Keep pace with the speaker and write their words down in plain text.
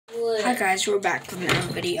Hi guys, we're back with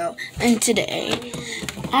another video, and today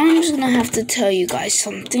I'm just gonna have to tell you guys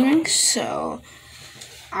something. So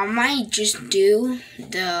I might just do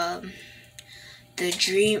the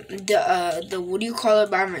what do you call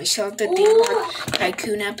it by myself, the theme park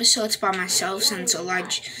tycoon episodes by myself, since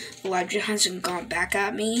Elijah hasn't gone back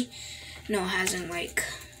at me. No, hasn't like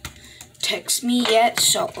text me yet.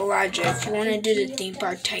 So Elijah, if you want to do the theme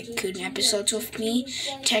park tycoon episodes with me,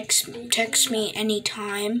 text me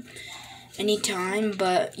anytime,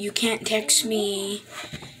 but you can't text me.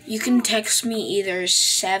 You can text me either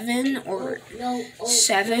 7 or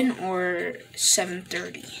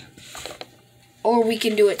 7:30, or we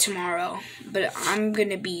can do it tomorrow. But I'm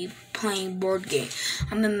gonna be playing board game.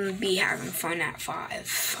 I'm gonna be having fun at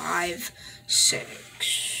 5,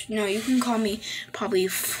 6. No, you can call me probably.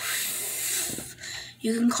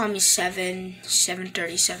 You can call me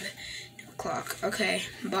 7:30, 7 o'clock. Okay,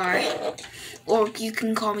 bye. Or you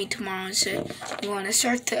can call me tomorrow and say, you want to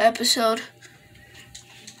start the episode?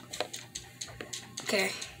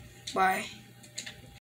 Okay, bye.